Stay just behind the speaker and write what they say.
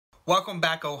Welcome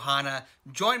back, Ohana.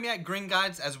 Join me at Green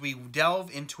Guides as we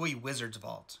delve into a wizard's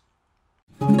vault.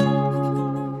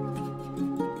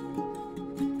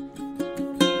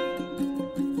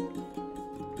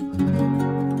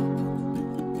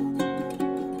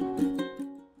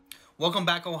 Welcome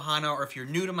back, Ohana, or if you're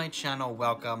new to my channel,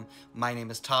 welcome. My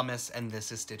name is Thomas, and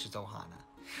this is Stitches Ohana.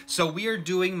 So we are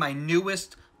doing my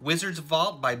newest Wizard's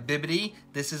Vault by Bibbidi.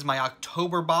 This is my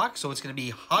October box, so it's going to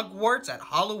be Hogwarts at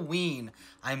Halloween.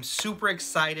 I'm super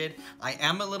excited. I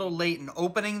am a little late in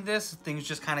opening this. Things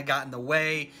just kind of got in the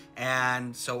way,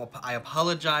 and so I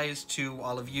apologize to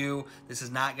all of you. This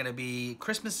is not going to be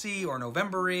Christmassy or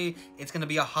November-y. It's going to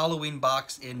be a Halloween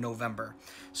box in November.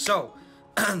 So,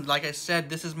 like I said,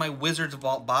 this is my Wizard's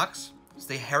Vault box. It's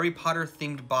the Harry Potter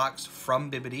themed box from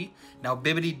Bibbidi. Now,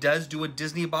 Bibbidi does do a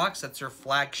Disney box. That's their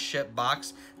flagship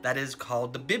box. That is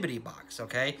called the Bibbidi box,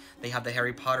 okay? They have the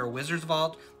Harry Potter Wizard's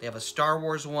Vault. They have a Star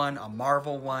Wars one, a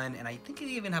Marvel one, and I think they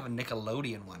even have a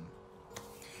Nickelodeon one.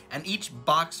 And each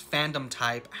box fandom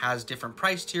type has different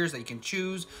price tiers that you can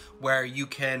choose, where you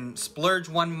can splurge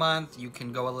 1 month, you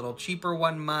can go a little cheaper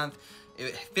 1 month.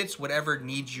 It fits whatever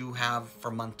needs you have for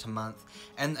month to month.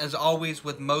 And as always,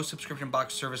 with most subscription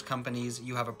box service companies,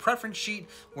 you have a preference sheet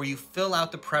where you fill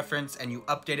out the preference and you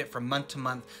update it from month to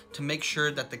month to make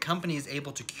sure that the company is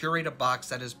able to curate a box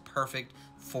that is perfect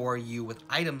for you with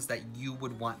items that you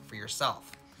would want for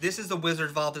yourself. This is the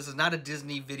Wizard Vault. This is not a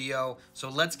Disney video, so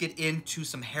let's get into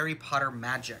some Harry Potter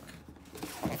magic.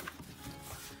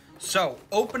 So,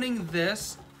 opening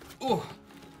this,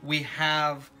 we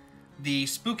have the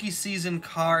spooky season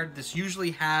card. This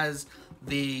usually has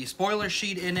the spoiler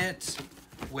sheet in it,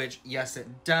 which, yes,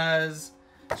 it does.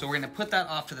 So we're going to put that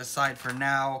off to the side for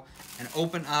now and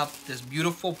open up this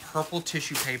beautiful purple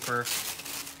tissue paper.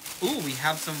 Ooh, we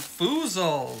have some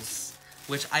foozles,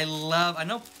 which I love. I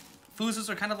know foozles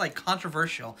are kind of like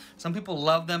controversial. Some people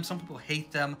love them, some people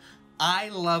hate them. I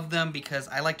love them because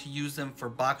I like to use them for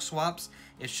box swaps.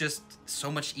 It's just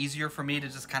so much easier for me to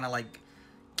just kind of like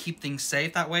keep things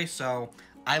safe that way, so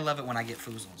I love it when I get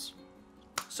foozles.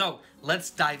 So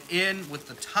let's dive in with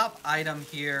the top item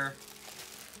here.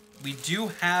 We do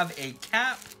have a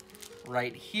cap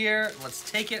right here. Let's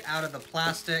take it out of the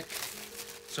plastic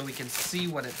so we can see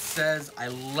what it says. I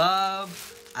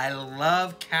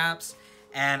love caps,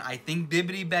 and I think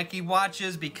Bibbidi Becky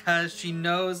watches because she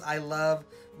knows I love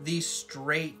the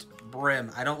straight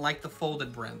brim. I don't like the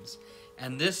folded brims.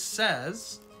 And this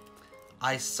says,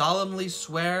 "I solemnly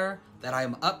swear that I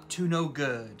am up to no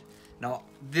good." Now,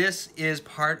 this is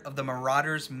part of the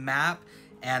Marauders map,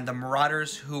 and the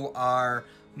Marauders who are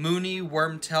Moony,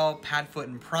 Wormtail, Padfoot,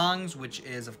 and Prongs, which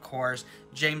is, of course,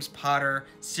 James Potter,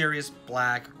 Sirius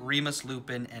Black, Remus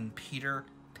Lupin, and Peter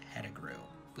Pettigrew.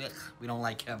 Ugh, we don't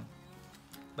like him.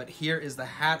 But here is the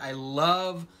hat. I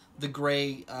love the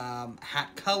gray hat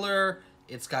color.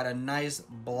 It's got a nice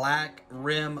black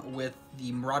rim with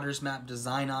the Marauders map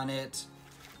design on it.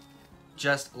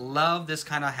 Just love this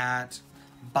kind of hat.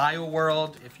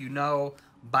 BioWorld, if you know,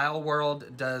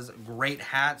 BioWorld does great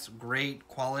hats, great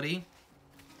quality.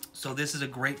 So this is a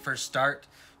great first start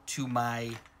to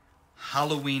my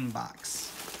Halloween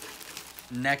box.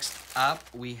 Next up,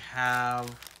 we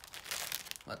have,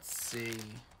 let's see.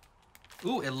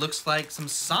 Ooh, it looks like some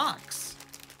socks.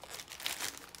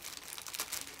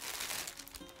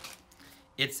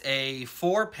 It's a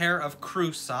 4 pair of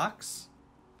crew socks.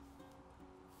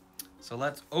 So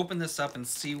let's open this up and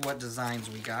see what designs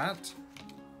we got.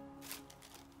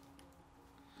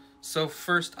 So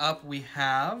first up we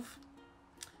have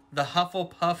the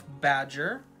Hufflepuff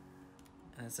Badger.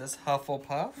 And it says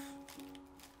Hufflepuff.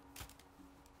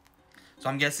 So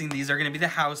I'm guessing these are going to be the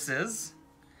houses.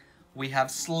 We have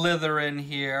Slytherin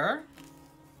here.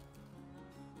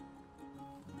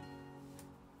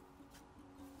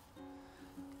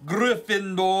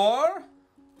 Gryffindor.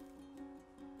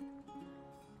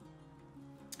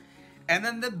 And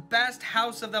then the best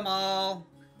house of them all.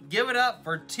 Give it up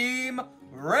for Team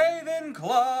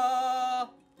Ravenclaw.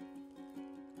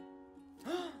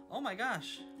 Oh my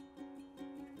gosh.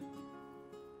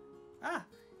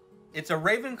 It's a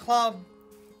Ravenclaw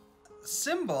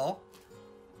symbol,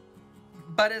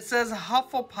 but it says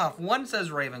Hufflepuff. One says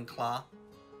Ravenclaw,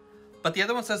 but the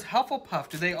other one says Hufflepuff.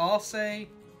 Do they all say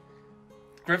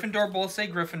Gryffindor? Both say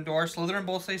Gryffindor. Slytherin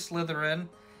both say Slytherin.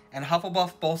 And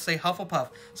Hufflepuff both say Hufflepuff.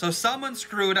 So someone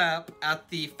screwed up at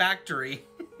the factory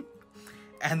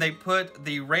and they put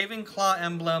the Ravenclaw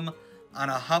emblem on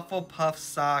a Hufflepuff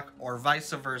sock or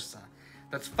vice versa.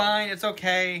 That's fine, it's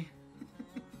okay.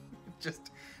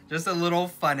 just a little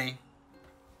funny.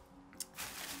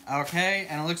 Okay,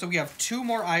 and it looks like we have 2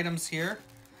 more items here.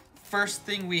 First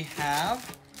thing we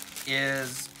have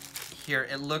is here.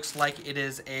 It looks like it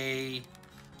is a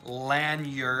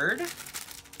lanyard.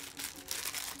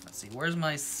 Let's see, where's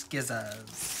my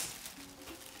skizzas?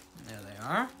 There they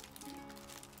are.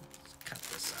 Let's cut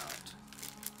this out.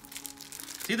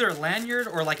 It's either a lanyard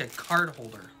or like a card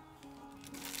holder.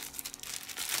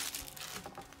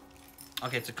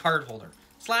 Okay, it's a card holder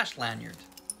 / lanyard.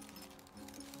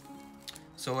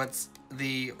 So it's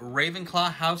the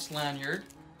Ravenclaw House lanyard.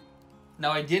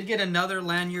 Now I did get another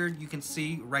lanyard, you can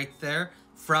see right there,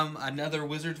 from another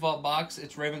Wizards Vault box.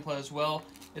 It's Ravenclaw as well.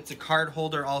 It's a card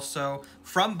holder also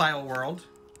from BioWorld,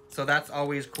 so that's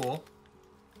always cool.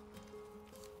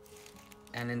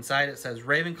 And inside it says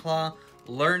Ravenclaw,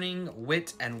 Learning,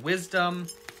 Wit, and Wisdom.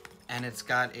 And it's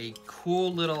got a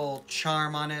cool little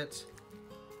charm on it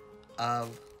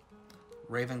of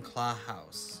Ravenclaw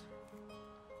House.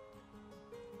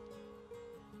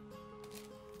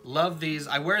 Love these.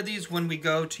 I wear these when we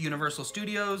go to Universal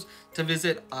Studios to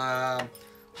visit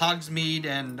Hogsmeade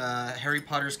and Harry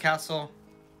Potter's castle.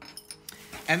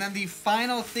 And then the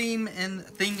final thing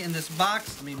in this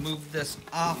box, let me move this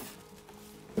off,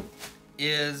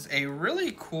 is a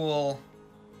really cool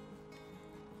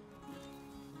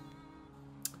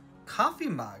coffee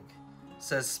mug. It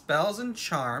says Spells and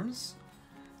Charms.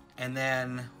 And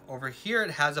then over here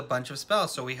it has a bunch of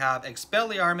spells. So we have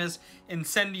Expelliarmus,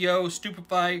 Incendio,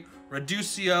 Stupefy,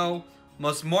 Reducio,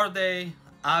 Mosmorde,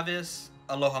 Avis,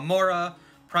 Alohomora,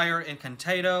 Prior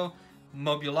Incantato,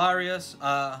 Mobularius,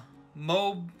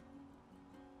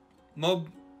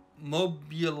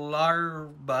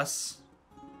 Mobularbus.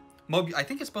 I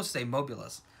think it's supposed to say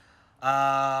Mobulus.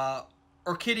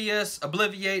 Orchideus,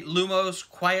 Obliviate, Lumos,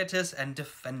 Quietus, and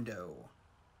Defendo.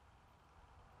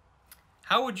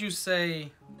 How would you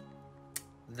say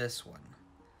this one?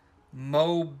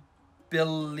 Mobiliarbus.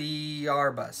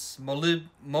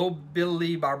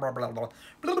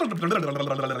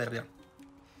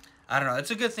 I don't know.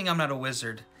 It's a good thing I'm not a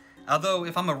wizard. Although,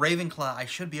 if I'm a Ravenclaw, I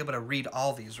should be able to read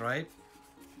all these, right?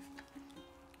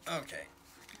 Okay.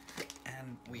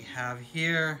 And we have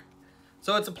here...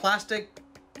 So it's a plastic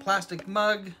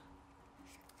mug.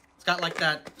 It's got like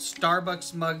that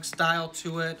Starbucks mug style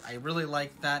to it. I really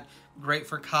like that. Great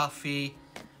for coffee.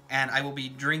 And I will be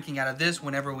drinking out of this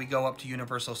whenever we go up to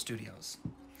Universal Studios.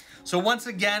 So once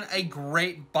again, a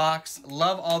great box.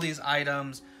 Love all these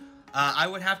items. I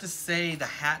would have to say the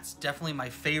hat's definitely my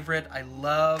favorite. I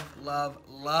love, love,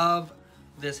 love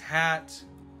this hat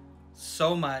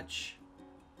so much.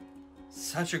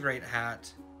 Such a great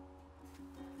hat.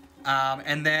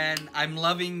 And then I'm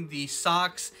loving the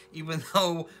socks, even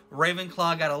though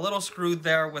Ravenclaw got a little screwed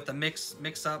there with the mix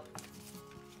up.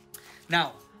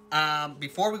 Now,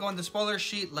 before we go on the spoiler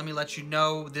sheet, let me let you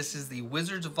know this is the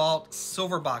Wizards Vault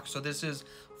Silver Box. So this is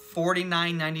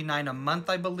 $49.99 a month,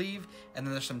 I believe, and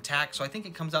then there's some tax, so I think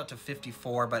it comes out to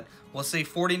 $54, but we'll say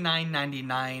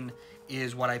 $49.99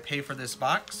 is what I pay for this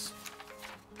box.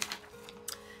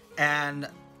 And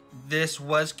this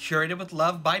was curated with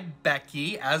love by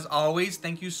Becky. As always,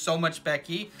 thank you so much,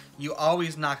 Becky. You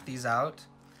always knock these out.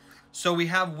 So we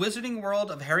have Wizarding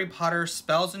World of Harry Potter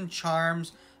Spells and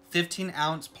Charms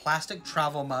 15-ounce plastic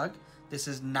travel mug. This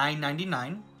is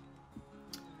 $9.99.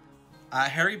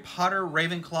 Harry Potter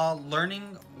Ravenclaw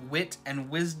Learning, Wit, and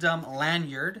Wisdom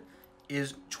lanyard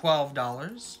is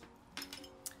 $12.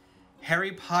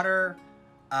 Harry Potter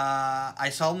I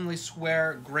Solemnly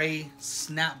Swear Gray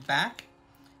Snapback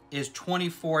is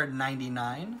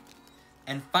 $24.99.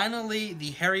 And finally,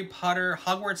 the Harry Potter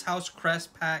Hogwarts House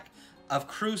Crest Pack of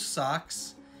Cruise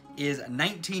Socks is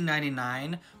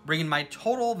 $19.99, bringing my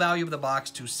total value of the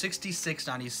box to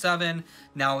 $66.97.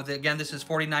 Now, again, this is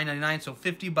 $49.99, so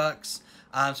 $50.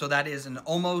 So that is an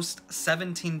almost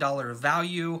 $17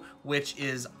 value, which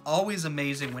is always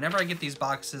amazing. Whenever I get these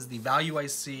boxes, the value I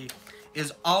see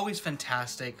is always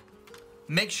fantastic.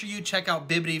 Make sure you check out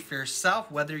Bibbidi for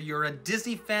yourself. Whether you're a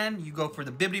Disney fan, you go for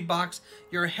the Bibbidi box.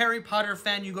 You're a Harry Potter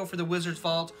fan, you go for the Wizards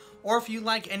Vault. Or if you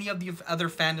like any of the other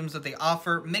fandoms that they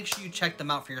offer, make sure you check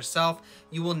them out for yourself.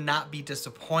 You will not be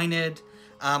disappointed.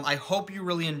 I hope you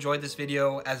really enjoyed this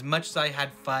video as much as I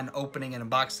had fun opening and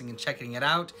unboxing and checking it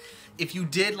out. If you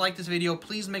did like this video,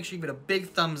 please make sure you give it a big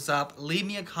thumbs up. Leave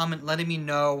me a comment letting me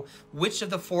know which of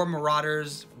the 4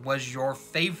 Marauders was your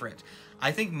favorite.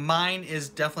 I think mine is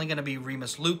definitely going to be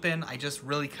Remus Lupin. I just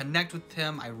really connect with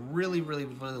him. I really, really,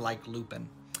 really like Lupin.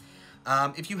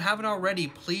 If you haven't already,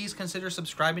 please consider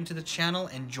subscribing to the channel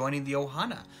and joining the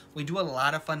Ohana. We do a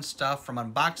lot of fun stuff from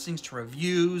unboxings to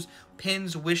reviews,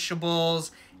 pins, wishables,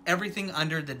 everything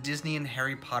under the Disney and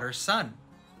Harry Potter sun.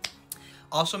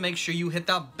 Also, make sure you hit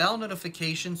that bell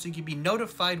notification so you can be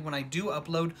notified when I do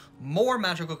upload more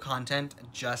magical content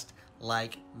just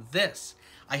like this.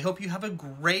 I hope you have a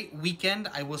great weekend.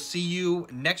 I will see you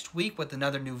next week with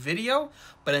another new video.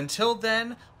 But until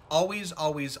then, always,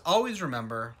 always, always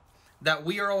remember that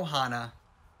we are Ohana,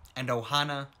 and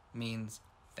Ohana means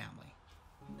family.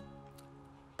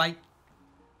 Bye.